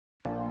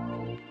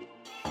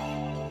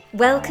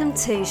Welcome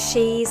to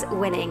She's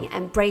Winning,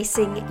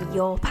 Embracing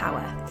Your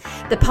Power,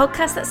 the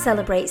podcast that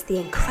celebrates the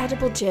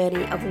incredible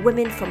journey of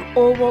women from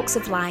all walks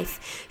of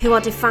life who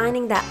are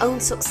defining their own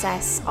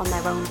success on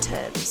their own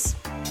terms.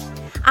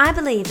 I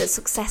believe that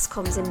success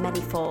comes in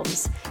many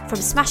forms, from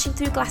smashing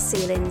through glass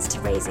ceilings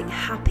to raising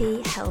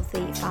happy,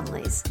 healthy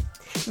families.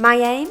 My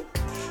aim?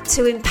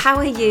 To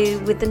empower you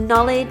with the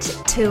knowledge,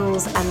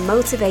 tools and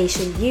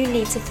motivation you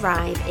need to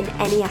thrive in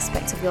any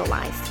aspect of your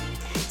life.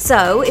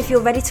 So, if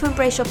you're ready to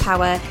embrace your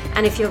power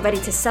and if you're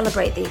ready to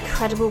celebrate the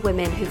incredible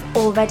women who've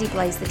already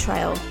blazed the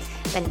trail,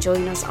 then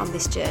join us on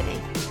this journey.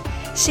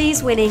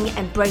 She's winning,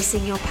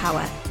 embracing your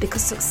power,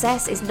 because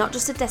success is not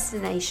just a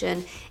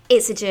destination,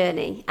 it's a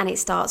journey, and it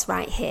starts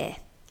right here.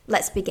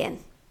 Let's begin.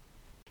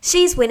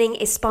 She's Winning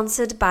is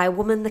sponsored by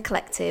Woman the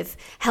Collective,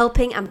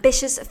 helping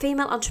ambitious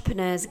female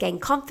entrepreneurs gain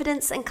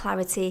confidence and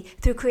clarity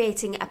through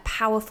creating a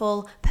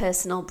powerful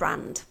personal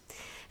brand.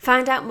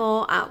 Find out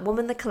more at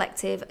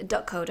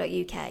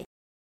womanthecollective.co.uk.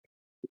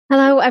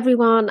 Hello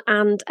everyone,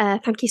 and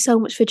thank you so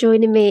much for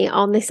joining me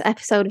on this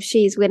episode of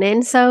She's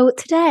Winning. So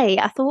today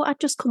I thought I'd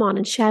just come on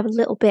and share a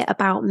little bit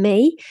about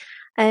me.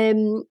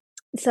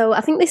 So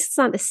I think this is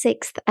like the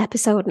 6th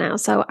episode now.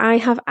 So I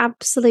have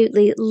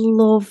absolutely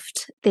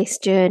loved this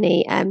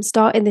journey.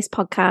 Starting this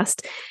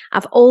podcast,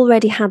 I've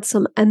already had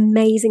some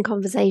amazing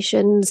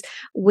conversations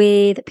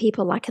with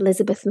people like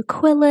Elizabeth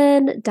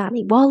McQuillan,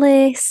 Danny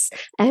Wallace,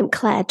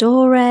 Claire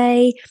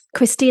Dore,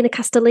 Christina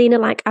Castellina.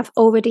 Like, I've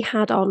already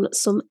had on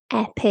some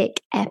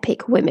epic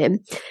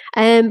women.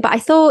 But I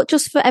thought,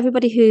 just for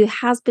everybody who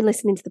has been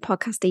listening to the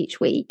podcast each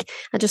week,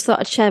 I just thought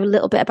I'd share a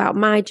little bit about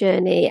my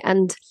journey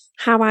and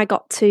how I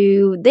got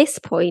to this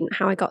point,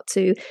 how I got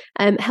to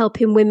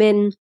helping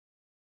women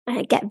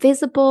get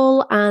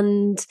visible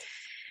and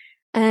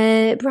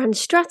brand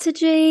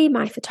strategy,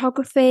 my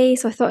photography.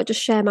 So I thought I'd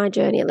just share my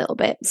journey a little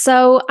bit.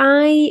 So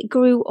I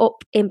grew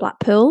up in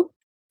Blackpool,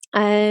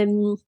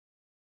 and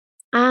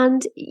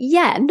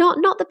yeah,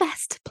 not the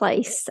best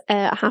place,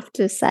 I have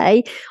to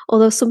say.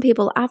 Although some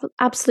people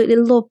absolutely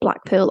love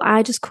Blackpool,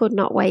 I just could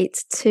not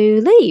wait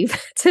to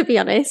leave, to be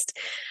honest.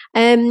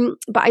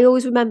 But I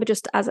always remember,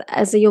 just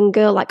as a young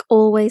girl, like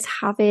always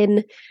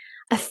having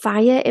a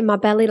fire in my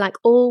belly, like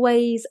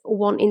always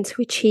wanting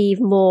to achieve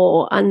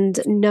more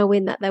and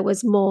knowing that there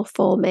was more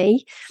for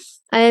me.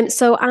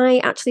 So I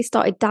actually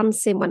started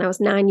dancing when I was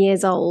 9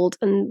 years old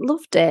and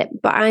loved it,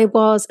 but I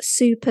was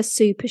super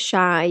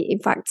shy. In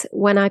fact,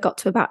 when I got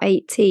to about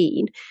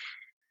 18,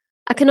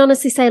 I can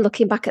honestly say,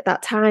 looking back at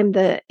that time,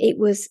 that it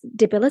was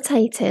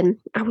debilitating.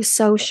 I was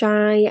so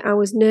shy. I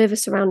was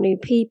nervous around new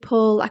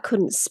people. I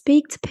couldn't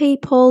speak to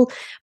people,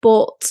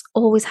 but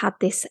always had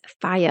this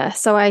fire.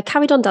 So I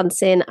carried on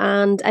dancing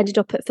and ended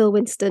up at Phil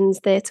Winston's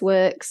Theatre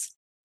Works,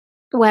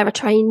 where I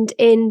trained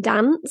in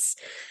dance.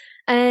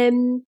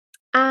 And,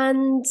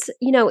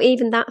 you know,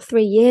 even that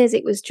 3 years,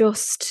 it was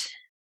just,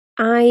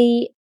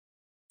 I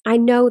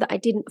know that I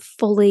didn't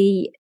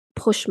fully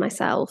push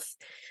myself.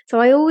 So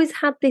I always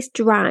had this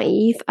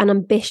drive and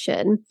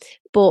ambition,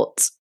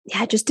 but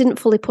yeah, I just didn't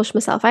fully push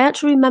myself. I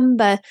actually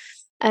remember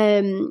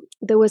I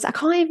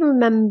can't even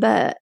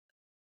remember,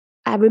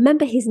 I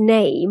remember his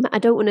name. I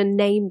don't want to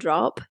name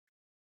drop,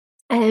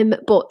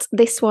 but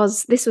this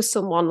was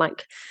someone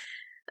like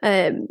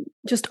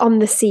just on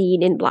the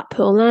scene in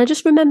Blackpool. And I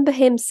just remember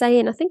him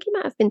saying, I think he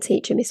might have been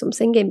teaching me some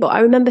singing, but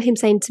I remember him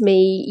saying to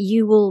me,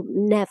 "You will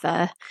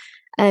never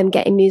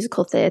get in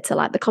musical theatre,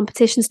 like the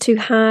competition's too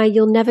high,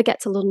 you'll never get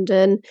to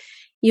London,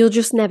 you'll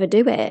just never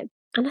do it."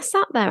 And I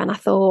sat there and I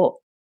thought,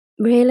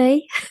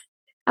 really?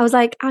 I was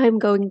like, I'm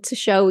going to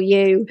show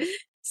you.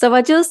 So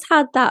I just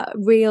had that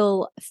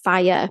real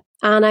fire,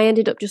 and I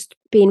ended up just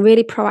being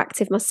really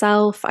proactive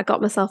myself. I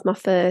got myself my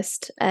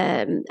first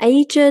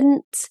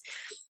agent,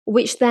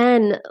 which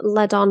then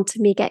led on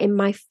to me getting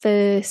my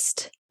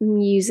first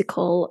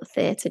musical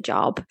theatre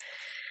job,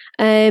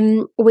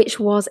 which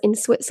was in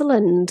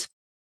Switzerland.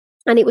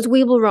 And it was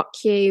We Will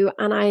Rock You,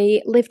 and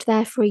I lived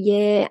there for a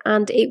year,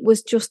 and it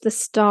was just the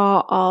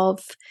start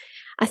of,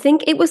 I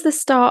think it was the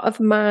start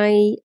of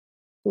my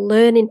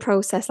learning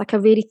process. Like, I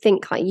really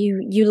think like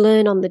you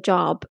learn on the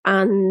job,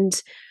 and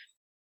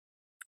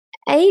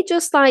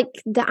just like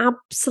the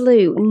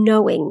absolute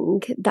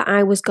knowing that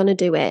I was going to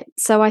do it.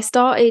 So I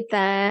started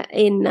there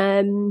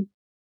in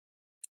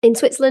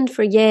Switzerland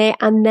for a year,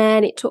 and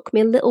then it took me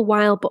a little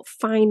while, but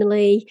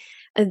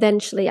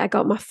eventually I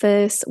got my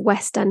first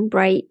West End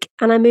break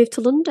and I moved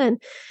to London.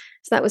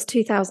 So that was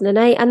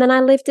 2008. And then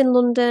I lived in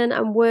London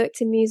and worked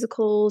in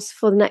musicals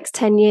for the next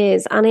 10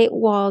 years. And it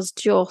was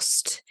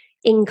just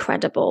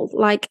incredible.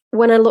 Like,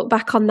 when I look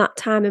back on that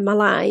time in my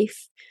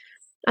life,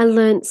 I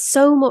learned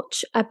so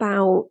much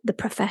about the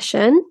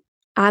profession.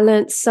 I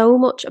learned so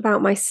much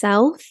about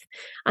myself.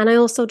 And I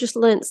also just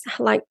learned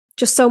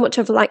just so much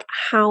of like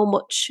how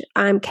much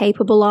I'm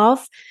capable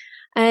of.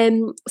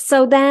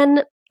 So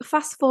then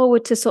fast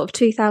forward to sort of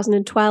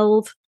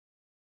 2012,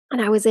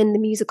 and I was in the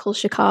musical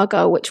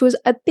Chicago, which was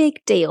a big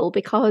deal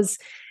because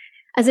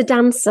as a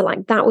dancer,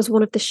 like that was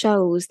one of the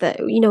shows that,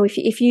 you know,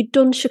 if you'd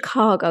done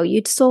Chicago,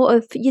 you'd sort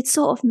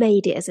of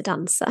made it as a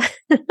dancer.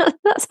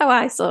 That's how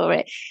I saw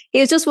it. It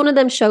was just one of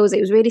them shows.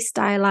 It was really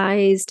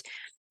stylized.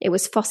 It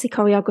was fussy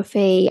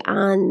choreography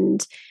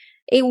and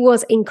it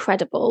was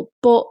incredible.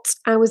 But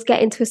I was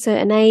getting to a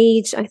certain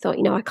age. I thought,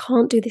 you know, I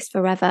can't do this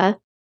forever.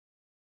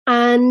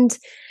 And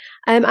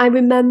I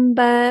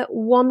remember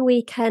one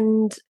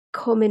weekend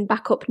coming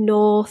back up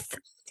north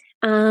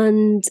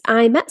and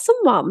I met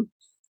someone.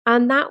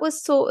 And that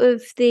was sort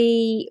of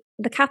the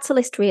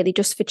catalyst really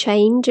just for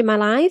change in my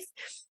life.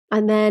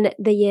 And then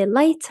the year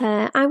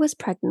later, I was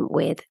pregnant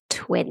with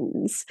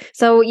twins.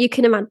 So you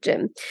can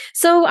imagine.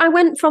 So I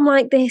went from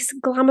like this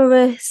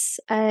glamorous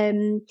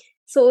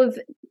sort of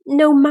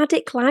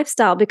nomadic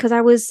lifestyle because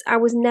I was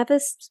never,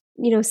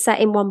 you know,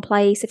 set in one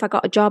place. If I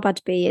got a job,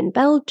 I'd be in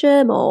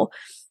Belgium or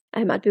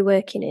I'd be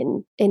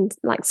working in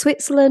like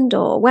Switzerland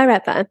or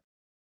wherever.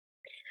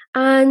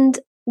 And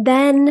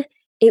then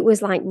it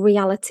was like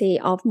reality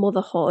of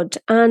motherhood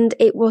and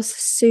it was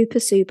super,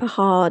 super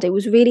hard. It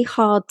was really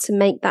hard to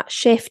make that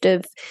shift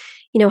of,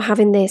 you know,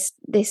 having this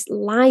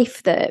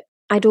life that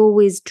I'd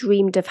always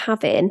dreamed of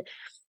having.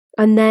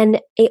 And then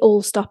it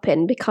all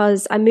stopping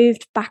because I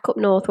moved back up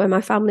north where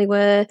my family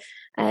were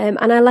and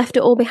I left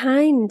it all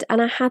behind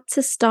and I had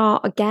to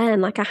start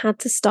again. Like I had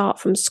to start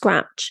from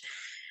scratch.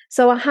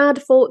 So I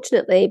had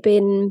fortunately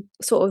been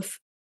sort of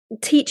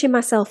teaching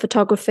myself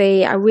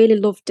photography. I really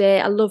loved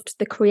it. I loved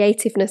the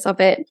creativeness of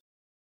it.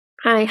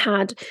 I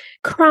had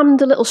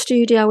crammed a little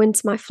studio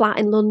into my flat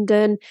in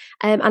London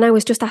and I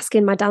was just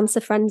asking my dancer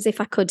friends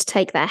if I could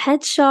take their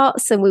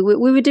headshots and we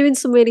were doing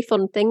some really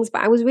fun things,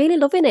 but I was really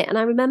loving it. And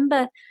I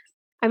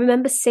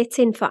remember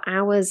sitting for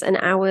hours and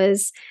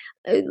hours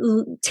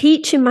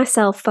teaching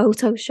myself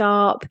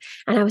Photoshop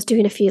and I was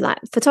doing a few like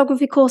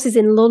photography courses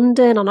in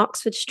London on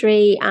Oxford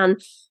Street and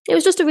it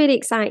was just a really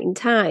exciting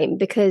time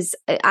because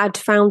I'd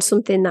found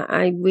something that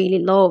I really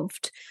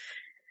loved.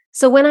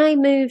 So when I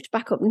moved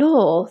back up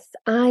north,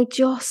 I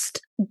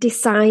just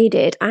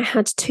decided I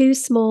had two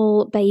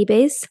small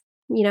babies.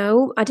 You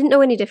know, I didn't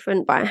know any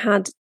different, but I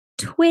had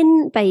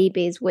twin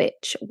babies,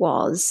 which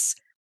was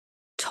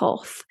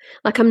tough.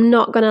 Like, I'm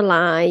not going to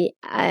lie.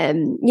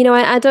 You know,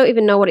 I don't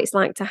even know what it's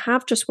like to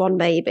have just one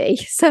baby.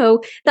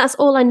 So that's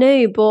all I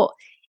knew. But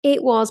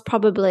it was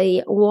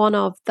probably one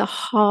of the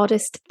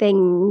hardest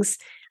things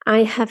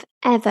I have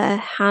ever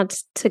had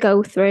to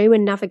go through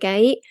and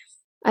navigate.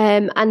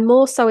 And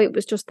more so, it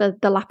was just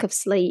the lack of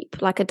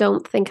sleep. Like, I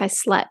don't think I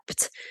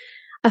slept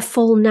a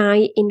full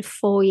night in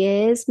 4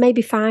 years,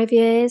 maybe 5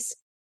 years.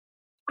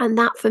 And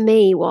that for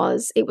me it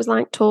was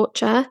like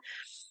torture.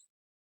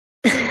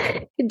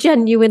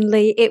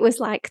 Genuinely, it was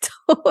like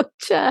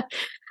torture.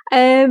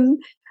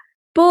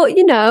 But,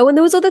 you know, and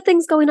there was other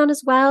things going on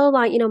as well.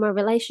 Like, you know, my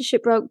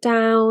relationship broke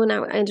down.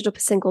 I ended up a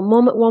single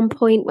mum at one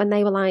point when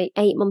they were like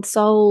 8 months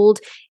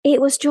old.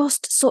 It was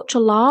just such a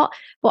lot.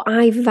 But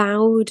I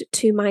vowed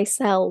to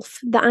myself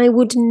that I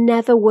would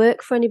never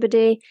work for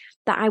anybody,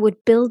 that I would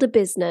build a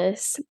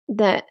business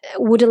that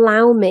would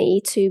allow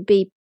me to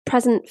be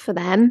present for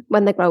them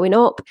when they're growing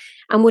up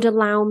and would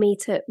allow me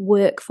to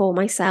work for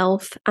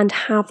myself and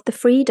have the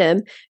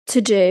freedom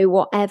to do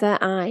whatever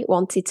I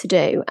wanted to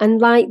do.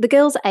 And like the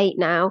girls are 8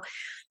 now.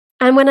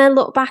 And when I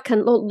look back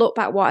and look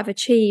back what I've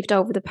achieved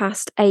over the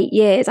past 8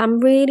 years, I'm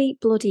really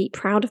bloody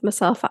proud of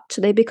myself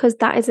actually, because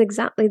that is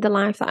exactly the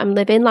life that I'm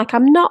living. Like,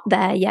 I'm not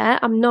there yet.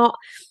 I'm not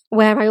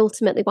where I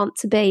ultimately want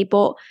to be,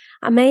 but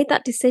I made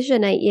that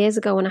decision 8 years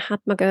ago when I had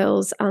my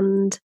girls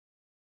and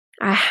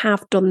I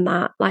have done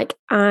that. Like,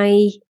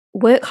 I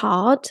work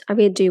hard. I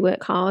really do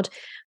work hard,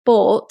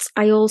 but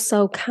I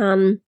also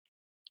I'm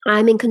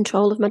in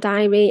control of my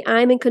diary.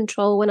 I'm in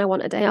control when I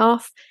want a day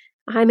off.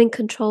 I'm in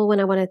control when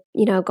I want to,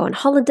 you know, go on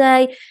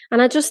holiday.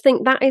 And I just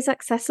think that is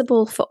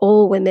accessible for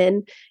all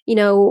women. You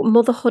know,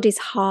 motherhood is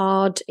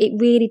hard. It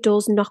really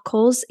does knock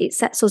us. It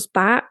sets us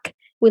back.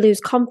 We lose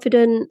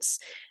confidence.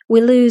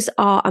 We lose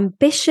our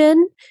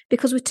ambition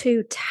because we're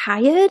too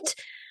tired.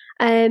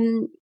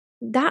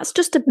 That's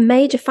just a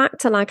major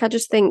factor. Like, I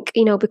just think,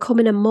 you know,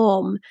 becoming a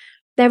mum,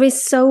 there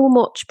is so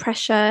much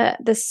pressure.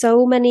 There's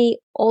so many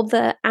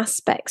other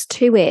aspects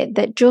to it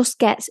that just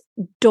gets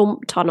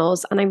dumped on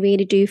us. And I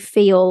really do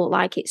feel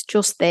like it's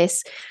just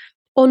this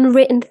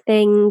unwritten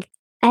thing.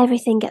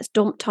 Everything gets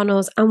dumped on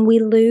us and we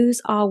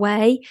lose our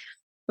way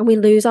and we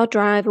lose our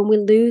drive and we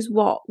lose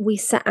what we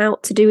set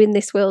out to do in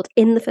this world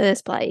in the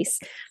first place.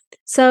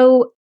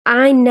 So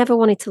I never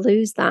wanted to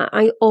lose that.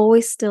 I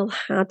always still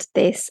had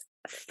this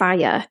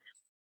fire.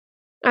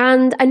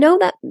 And I know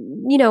that,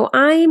 you know,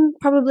 I'm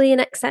probably an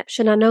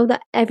exception. I know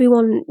that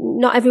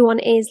not everyone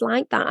is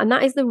like that. And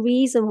that is the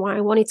reason why I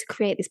wanted to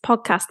create this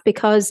podcast,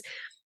 because,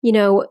 you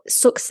know,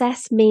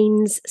 success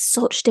means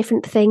such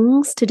different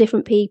things to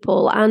different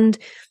people. And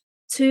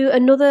to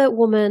another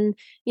woman,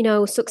 you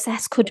know,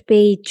 success could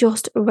be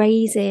just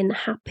raising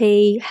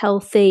happy,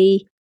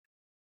 healthy,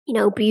 you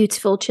know,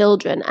 beautiful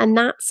children. And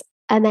that's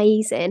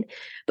amazing.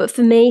 But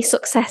for me,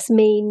 success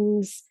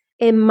means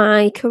in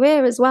my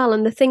career as well,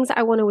 and the things that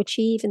I want to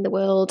achieve in the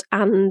world,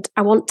 and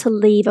I want to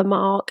leave a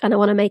mark and I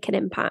want to make an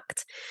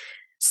impact.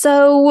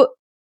 So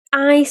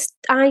I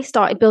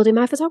started building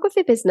my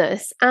photography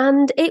business,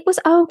 and it was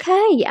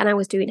okay. And I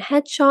was doing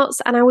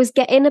headshots, and I was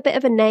getting a bit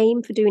of a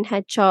name for doing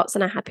headshots,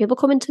 and I had people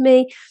coming to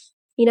me,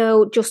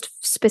 just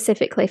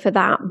specifically for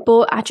that.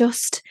 But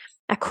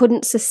I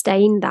couldn't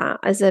sustain that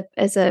as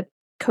a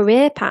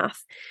career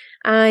path.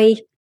 I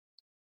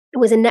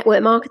was in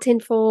network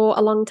marketing for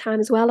a long time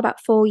as well, about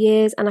 4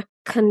 years. And I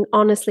can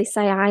honestly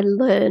say I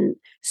learned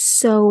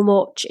so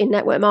much in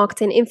network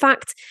marketing. In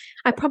fact,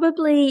 I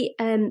probably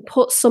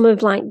put some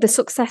of like the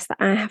success that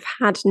I have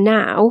had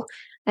now,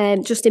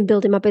 just in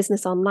building my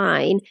business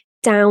online,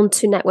 down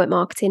to network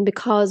marketing,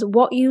 because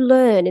what you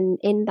learn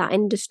in that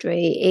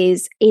industry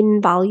is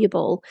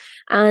invaluable,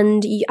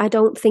 and I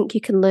don't think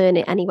you can learn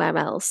it anywhere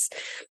else.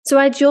 So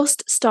I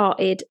just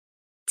started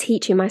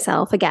teaching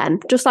myself again,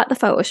 just like the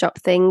Photoshop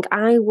thing.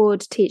 I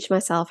would teach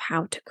myself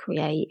how to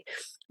create,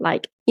 how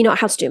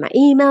to do my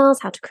emails,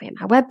 how to create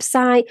my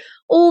website,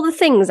 all the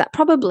things that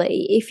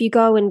probably if you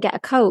go and get a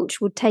coach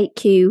would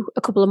take you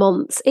a couple of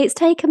months. It's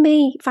taken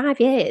me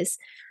 5 years,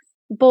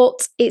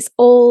 but it's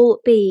all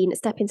been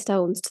stepping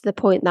stones to the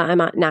point that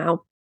I'm at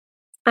now.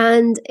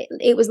 And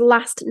it was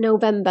last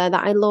November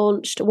that I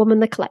launched Woman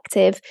the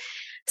Collective,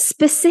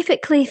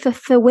 specifically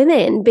for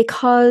women,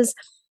 because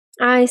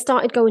I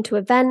started going to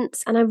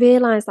events and I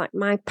realized like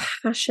my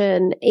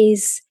passion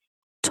is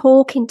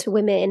talking to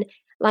women,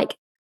 like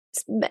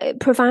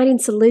providing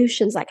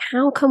solutions, like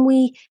how can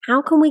we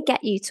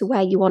get you to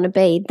where you want to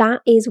be?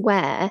 That is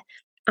where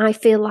I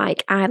feel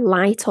like I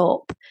light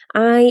up.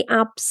 I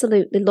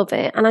absolutely love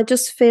it. And I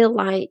just feel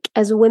like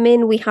as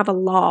women, we have a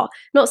lot,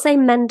 not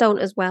saying men don't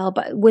as well,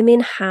 but women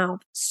have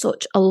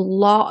such a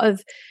lot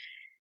of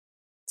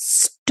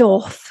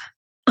stuff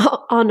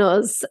on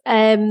us.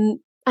 And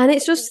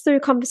it's just through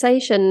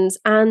conversations.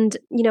 And,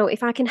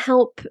 if I can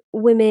help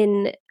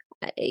women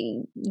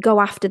go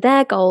after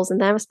their goals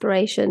and their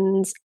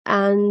aspirations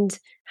and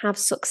have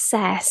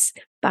success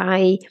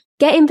by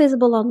getting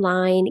visible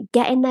online,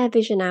 getting their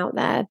vision out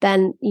there,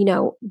 then,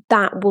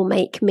 that will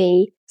make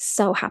me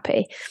so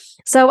happy.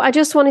 So I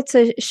just wanted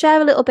to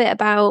share a little bit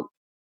about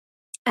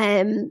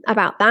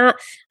that.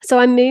 So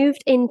I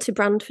moved into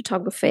brand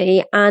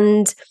photography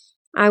and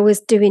I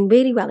was doing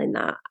really well in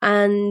that.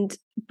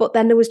 But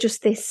then there was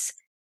just this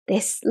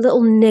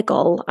little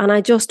niggle, and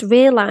I just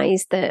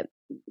realized that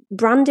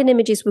branding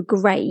images were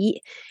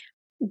great,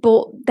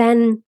 but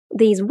then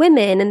these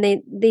women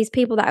and these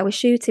people that I was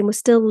shooting were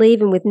still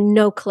leaving with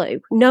no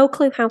clue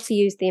how to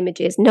use the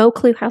images, no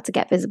clue how to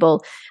get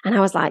visible. And I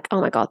was like,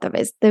 oh my God,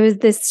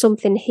 there's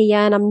something here,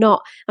 and I'm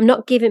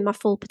not giving my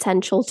full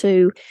potential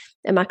to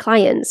my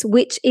clients,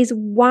 which is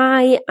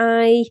why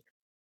I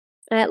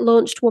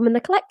launched Woman the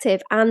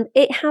Collective, and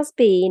it has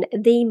been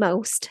the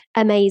most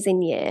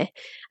amazing year.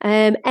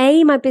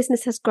 My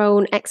business has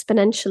grown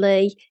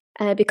exponentially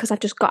because I've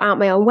just got out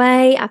my own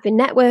way. I've been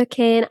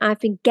networking, I've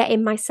been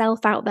getting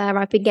myself out there,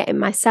 I've been getting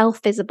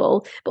myself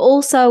visible, but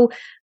also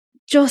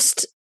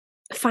just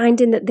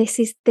finding that this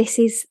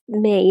is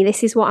me,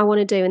 this is what I want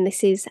to do, and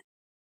this is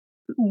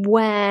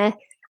where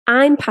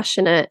I'm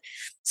passionate.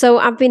 So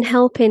I've been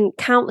helping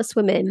countless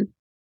women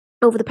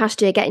over the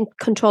past year getting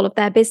control of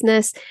their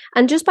business,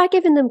 and just by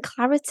giving them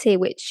clarity,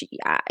 which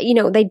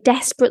they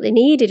desperately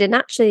needed, and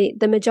actually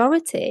the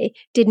majority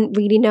didn't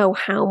really know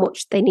how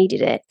much they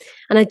needed it.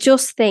 And I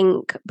just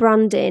think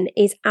branding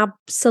is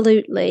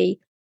absolutely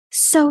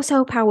so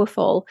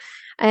powerful.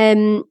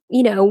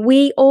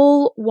 We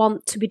all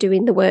want to be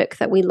doing the work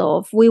that we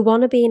love. We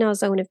want to be in our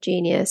zone of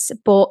genius,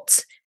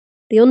 but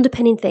the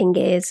underpinning thing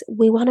is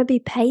we want to be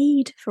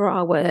paid for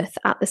our worth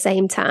at the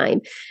same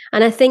time.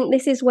 And I think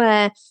this is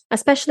where,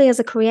 especially as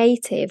a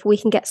creative, we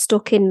can get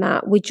stuck in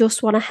that. We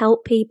just want to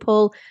help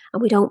people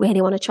and we don't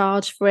really want to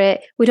charge for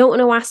it. We don't want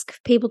to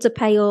ask people to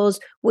pay us.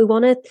 We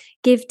want to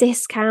give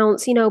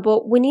discounts,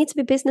 but we need to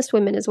be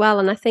businesswomen as well.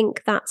 And I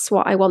think that's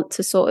what I want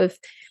to sort of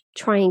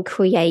try and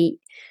create.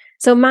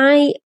 So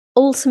my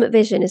ultimate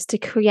vision is to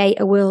create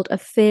a world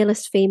of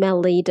fearless female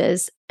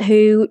leaders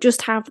who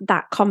just have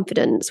that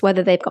confidence,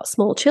 whether they've got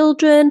small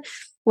children,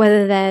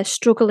 whether they're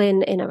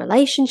struggling in a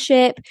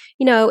relationship.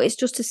 It's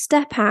just to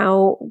step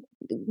out,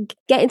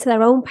 get into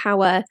their own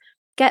power,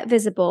 get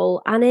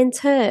visible, and in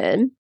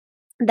turn,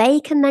 they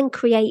can then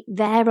create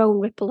their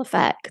own ripple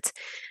effect.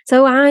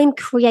 So I'm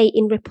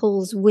creating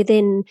ripples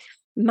within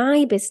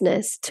my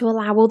business to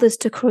allow others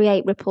to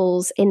create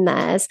ripples in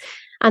theirs.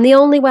 And the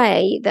only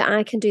way that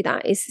I can do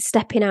that is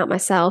stepping out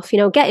myself,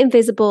 getting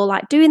visible,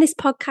 like doing this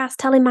podcast,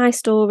 telling my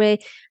story,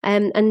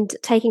 and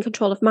taking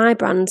control of my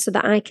brand so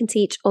that I can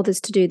teach others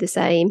to do the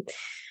same.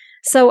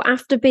 So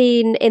after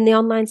being in the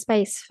online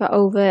space for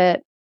over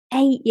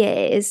 8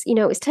 years,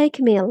 it's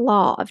taken me a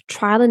lot of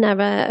trial and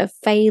error, of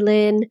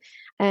failing,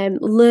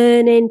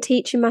 learning,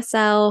 teaching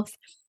myself.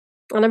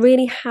 And I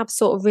really have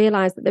sort of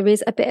realized that there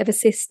is a bit of a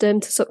system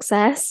to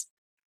success.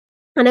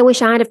 And I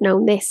wish I'd have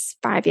known this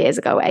 5 years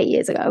ago, 8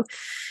 years ago.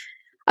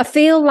 I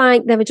feel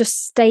like there were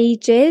just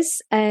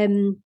stages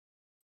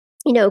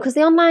because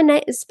the online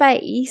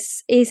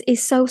space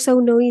is so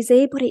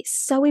noisy, but it's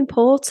so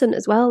important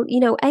as well.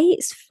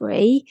 It's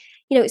free.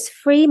 It's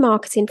free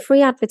marketing,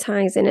 free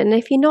advertising, and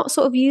if you're not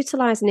sort of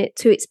utilizing it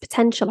to its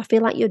potential, I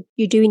feel like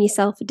you're doing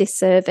yourself a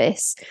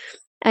disservice.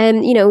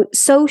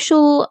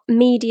 Social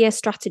media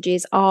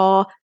strategies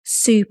are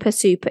super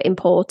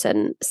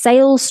important.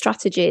 Sales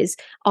strategies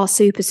are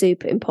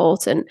super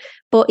important.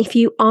 But if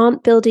you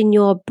aren't building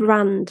your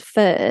brand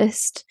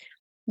first,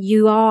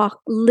 you are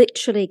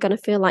literally going to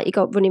feel like you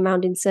got running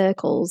around in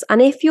circles.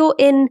 And if you're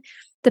in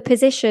the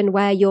position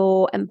where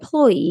you're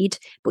employed,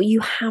 but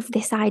you have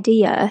this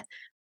idea,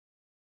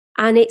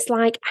 and it's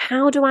like,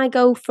 how do I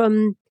go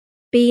from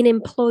being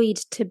employed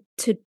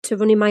to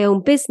running my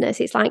own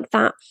business? It's like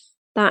that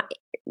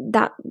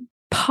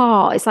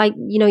part. It's like,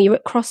 you're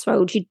at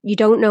crossroads. You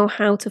don't know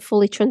how to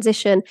fully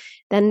transition.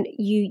 Then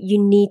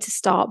you need to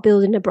start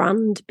building a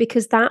brand,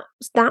 because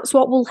that's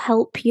what will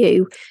help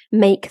you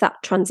make that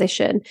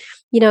transition.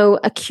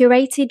 A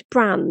curated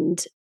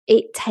brand,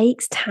 it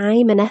takes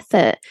time and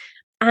effort,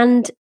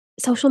 and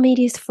social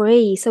media is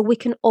free, so we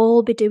can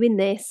all be doing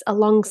this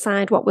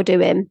alongside what we're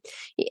doing.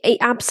 It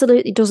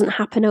absolutely doesn't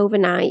happen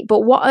overnight,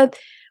 but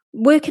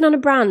working on a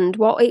brand,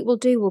 what it will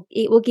do,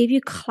 it will give you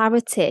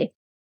clarity,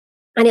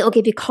 and it'll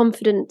give you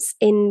confidence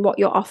in what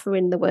you're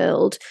offering the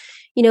world,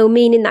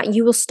 meaning that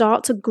you will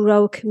start to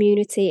grow a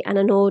community and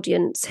an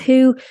audience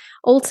who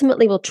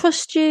ultimately will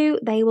trust you,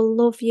 they will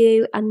love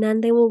you, and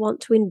then they will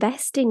want to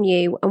invest in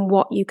you and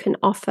what you can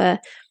offer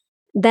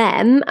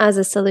them as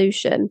a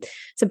solution.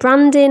 So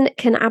branding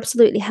can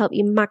absolutely help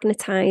you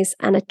magnetize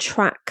and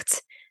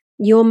attract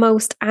your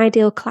most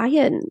ideal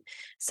client.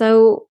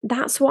 So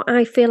that's what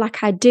I feel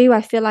like I do.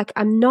 I feel like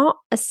I'm not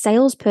a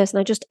salesperson.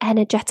 I just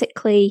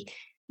energetically,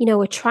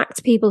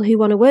 attract people who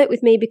want to work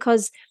with me,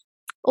 because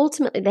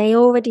ultimately they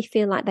already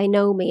feel like they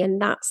know me,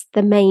 and that's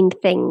the main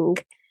thing.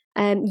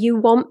 You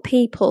want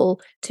people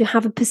to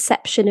have a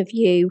perception of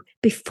you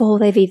before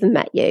they've even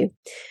met you.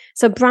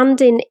 So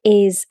branding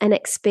is an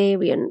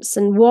experience,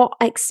 and what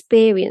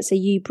experience are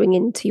you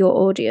bringing to your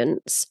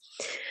audience?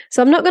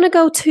 So I'm not going to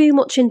go too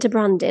much into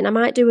branding. I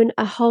might do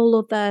a whole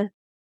other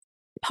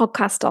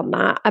podcast on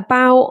that,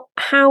 about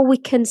how we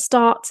can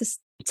start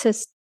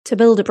to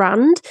build a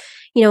brand,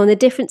 and the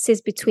differences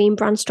between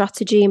brand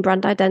strategy and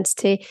brand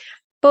identity.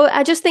 But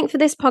I just think for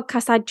this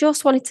podcast, I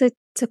just wanted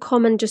to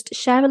come and just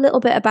share a little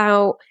bit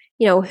about,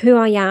 who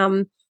I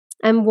am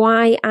and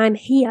why I'm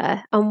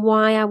here and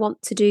why I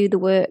want to do the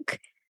work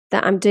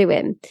that I'm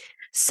doing.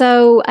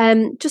 So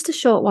just a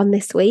short one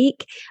this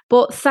week,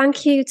 but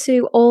thank you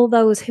to all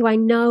those who I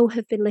know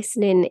have been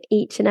listening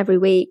each and every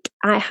week.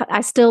 I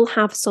still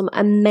have some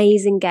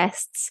amazing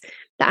guests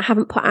that I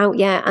haven't put out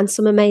yet, and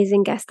some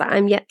amazing guests that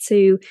I'm yet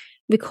to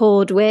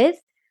record with.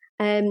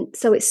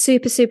 So it's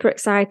super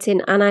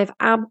exciting, and I've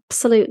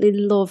absolutely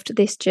loved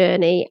this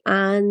journey,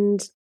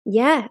 and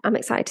yeah, I'm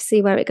excited to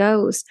see where it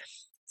goes.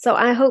 So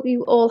I hope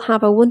you all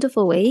have a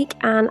wonderful week,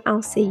 and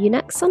I'll see you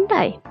next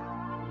Sunday.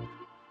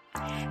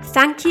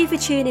 Thank you for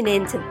tuning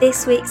in to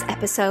this week's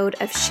episode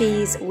of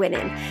She's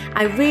Winning.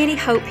 I really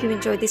hope you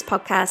enjoyed this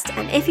podcast,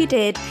 and if you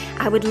did,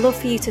 I would love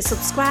for you to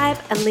subscribe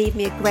and leave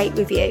me a great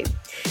review.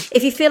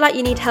 If you feel like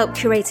you need help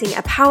curating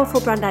a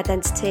powerful brand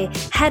identity,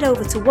 head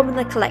over to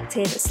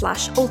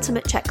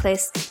womanlycollective.com/ultimate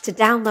checklist to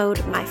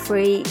download my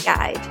free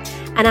guide.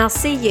 And I'll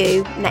see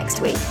you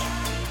next week.